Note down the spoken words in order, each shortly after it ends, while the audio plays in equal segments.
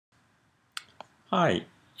Hi,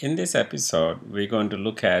 in this episode we're going to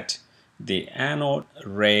look at the anode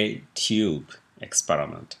ray tube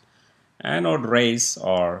experiment. Anode rays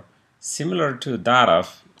are similar to that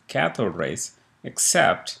of cathode rays,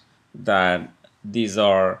 except that these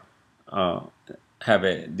are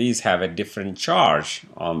these have a different charge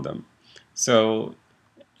on them. So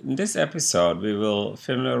in this episode we will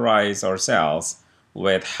familiarize ourselves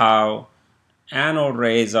with how anode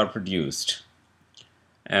rays are produced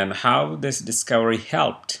and how this discovery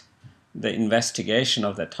helped the investigation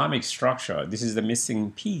of the atomic structure. This is the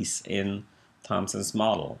missing piece in Thomson's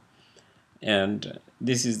model. And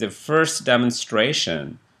this is the first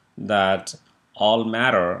demonstration that all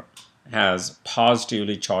matter has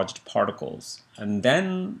positively charged particles. And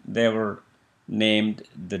then they were named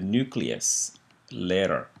the nucleus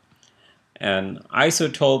later. And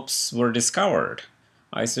isotopes were discovered.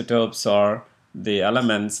 Isotopes are the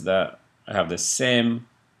elements that have the same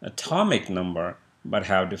atomic number but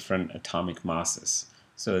have different atomic masses.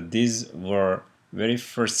 So these were very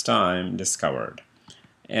first time discovered.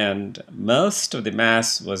 And most of the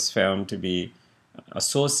mass was found to be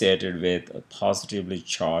associated with positively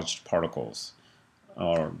charged particles,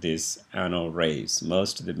 or these anode rays.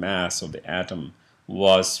 Most of the mass of the atom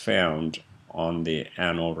was found on the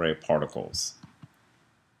anode ray particles.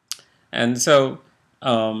 And so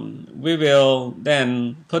we will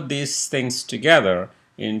then put these things together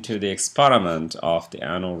into the experiment of the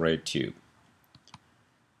anode ray tube.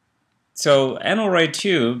 So anode ray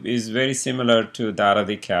tube is very similar to that of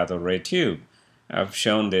the cathode ray tube. I've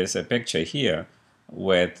shown this a picture here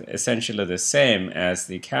with essentially the same as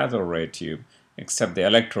the cathode ray tube, except the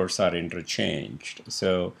electrodes are interchanged.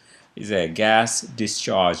 So it's a gas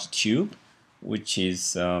discharge tube which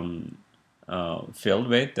is filled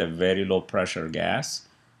with a very low pressure gas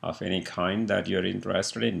of any kind that you're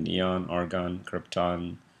interested in: neon, argon,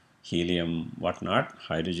 krypton, helium, whatnot,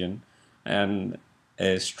 hydrogen, and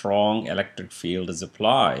a strong electric field is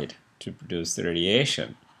applied to produce the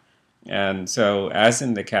radiation. And so, as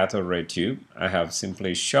in the cathode ray tube, I have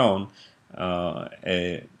simply shown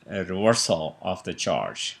a reversal of the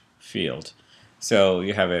charge field. So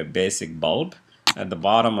you have a basic bulb. At the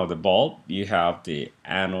bottom of the bulb, you have the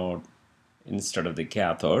anode instead of the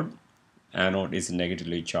cathode. Anode is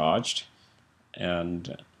negatively charged,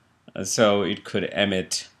 and so it could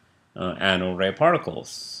emit anode ray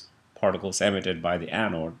particles emitted by the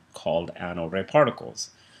anode, called anode ray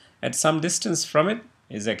particles. At some distance from it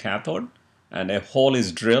is a cathode, and a hole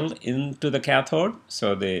is drilled into the cathode,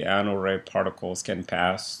 so the anode ray particles can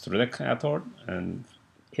pass through the cathode and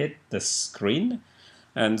hit the screen.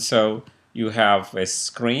 And so you have a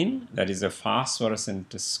screen that is a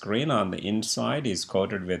phosphorescent screen. On the inside is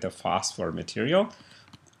coated with a phosphor material.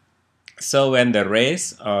 So when the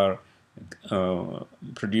rays are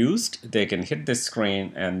produced, they can hit the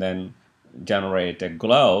screen and then generate a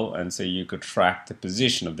glow, and so you could track the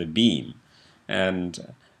position of the beam.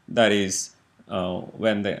 And that is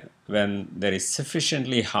when there is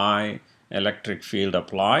sufficiently high electric field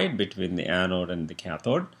applied between the anode and the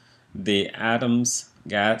cathode, the atoms,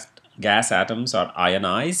 gas atoms are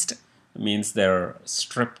ionized, means they're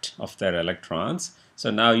stripped of their electrons. So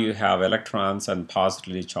now you have electrons and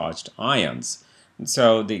positively charged ions. And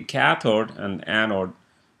so the cathode and anode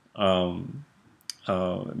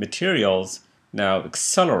materials now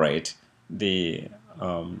accelerate the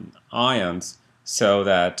ions so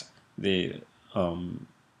that they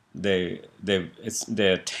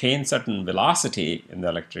attain certain velocity in the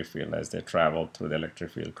electric field as they travel through the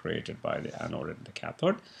electric field created by the anode and the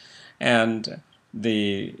cathode. And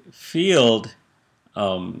the field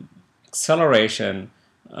acceleration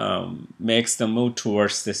makes them move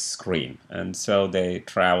towards this screen. And so they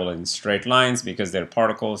travel in straight lines because their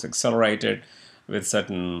particles accelerated with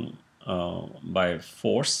certain by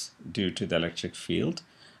force due to the electric field.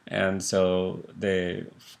 And so they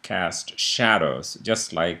cast shadows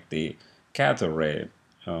just like the cathode ray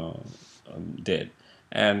did.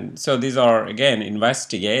 And so these are again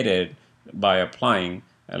investigated by applying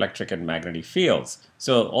electric and magnetic fields.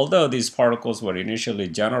 So although these particles were initially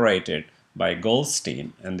generated by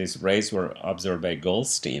Goldstein, and these rays were observed by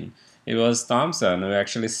Goldstein, it was Thomson who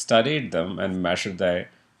actually studied them and measured the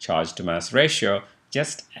charge to mass ratio,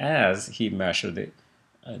 just as he measured the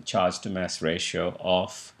charge to mass ratio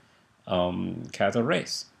of cathode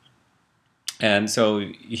rays. And so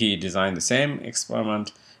he designed the same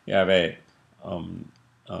experiment. You have a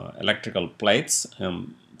electrical plates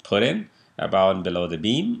put in above and below the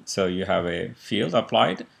beam. So you have a field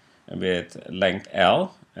applied with length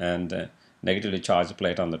L, and negatively charged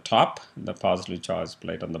plate on the top, the positively charged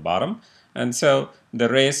plate on the bottom. And so the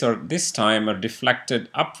rays are this time are deflected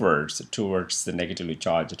upwards towards the negatively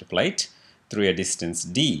charged plate through a distance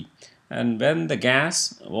d. And when the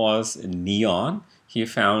gas was neon, he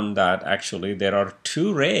found that actually there are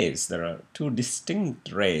two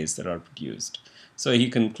distinct rays that are produced. So he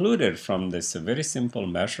concluded from this very simple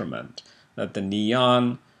measurement that the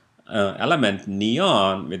neon element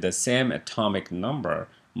neon with the same atomic number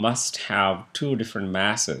must have two different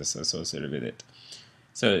masses associated with it.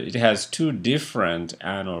 So it has two different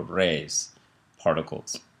anode rays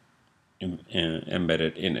particles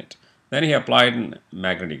embedded in it. Then he applied a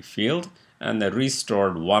magnetic field and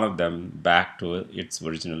restored one of them back to its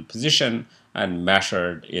original position and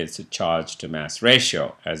measured its charge to mass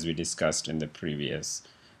ratio, as we discussed in the previous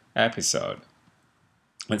episode.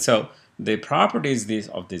 And so the properties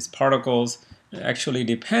of these particles actually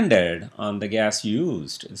depended on the gas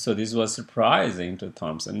used. So this was surprising to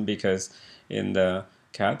Thomson, because in the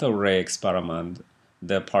cathode ray experiment,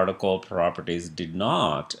 the particle properties did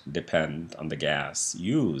not depend on the gas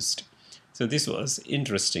used. So this was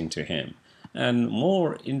interesting to him. And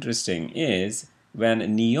more interesting is when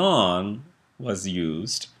neon was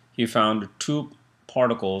used, he found two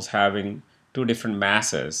particles having two different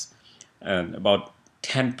masses and about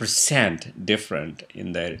 10% different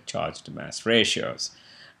in their charge to mass ratios.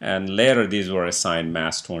 And later these were assigned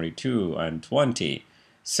mass 22 and 20.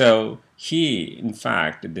 So he, in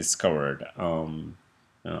fact, discovered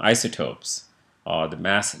isotopes. The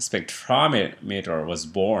mass spectrometer was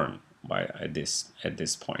born at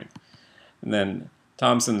this point. And then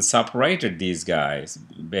Thomson separated these guys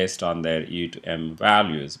based on their E to M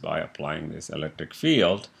values by applying this electric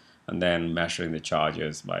field, and then measuring the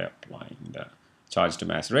charges by applying the charge to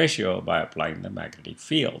mass ratio by applying the magnetic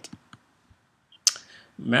field.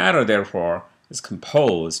 Matter, therefore, is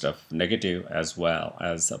composed of negative as well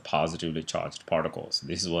as positively charged particles.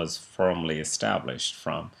 This was firmly established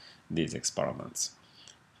from these experiments.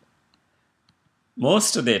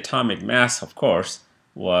 Most of the atomic mass, of course,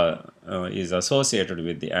 is associated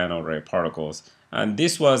with the anode ray particles, and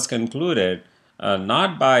this was concluded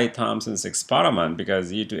not by Thomson's experiment,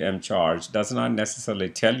 because E to M charge does not necessarily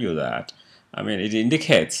tell you that. I mean, it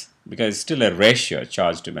indicates, because it's still a ratio,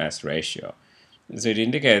 charge to mass ratio. So it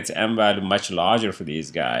indicates M value much larger for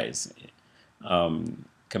these guys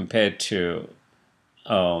compared to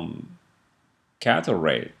cathode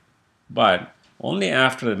ray. But only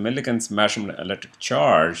after the Millikan's measurement of electric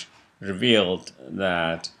charge revealed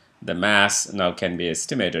that the mass now can be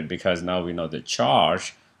estimated, because now we know the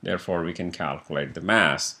charge, therefore we can calculate the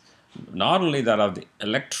mass. Not only that of the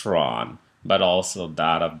electron, but also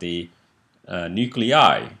that of the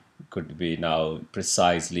nuclei could be now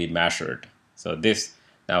precisely measured. So this,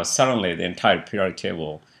 now suddenly the entire periodic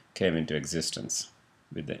table came into existence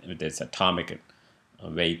with its atomic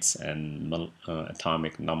weights and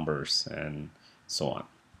atomic numbers and so on.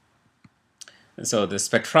 And so the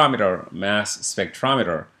spectrometer, mass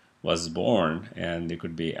spectrometer, was born, and it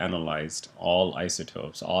could be analyzed, all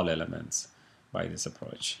isotopes, all elements, by this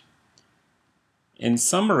approach. In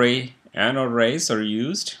summary, anode rays are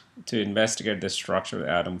used to investigate the structure of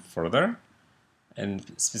the atom further,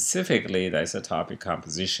 and specifically the isotopic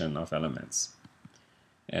composition of elements.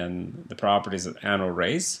 And the properties of anode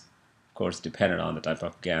rays, of course, depended on the type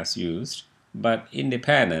of gas used, but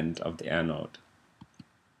independent of the anode.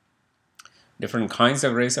 Different kinds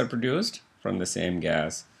of rays are produced from the same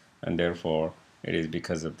gas, and therefore it is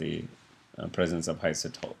because of the presence of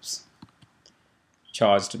isotopes.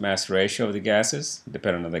 Charge to mass ratio of the gases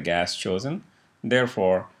dependent on the gas chosen.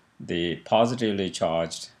 Therefore, the positively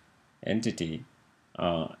charged entity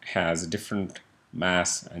has different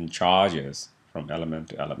mass and charges from element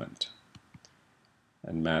to element.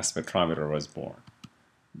 And mass spectrometer was born.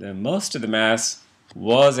 Most of the mass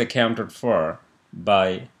was accounted for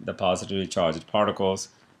by the positively charged particles,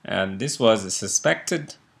 and this was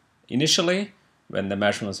suspected initially when the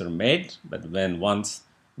measurements were made, but once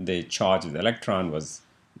the charge of the electron was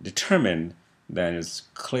determined, then it's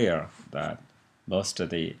clear that most of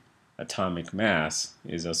the atomic mass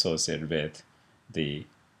is associated with the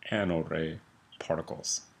anode ray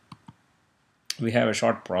particles. We have a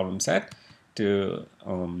short problem set to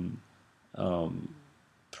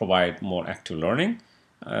provide more active learning.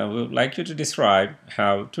 We would like you to describe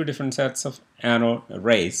how two different sets of anode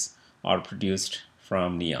rays are produced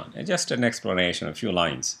from neon. And just an explanation, a few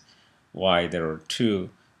lines, why there are two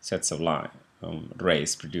sets of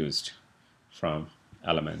rays produced from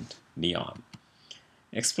element neon.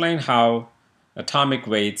 Explain how atomic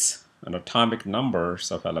weights and atomic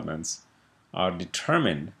numbers of elements are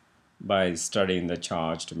determined by studying the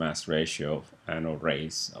charge to mass ratio of anode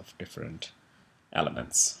rays of different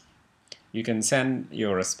elements. You can send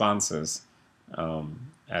your responses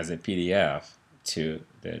as a PDF to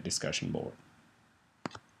the discussion board.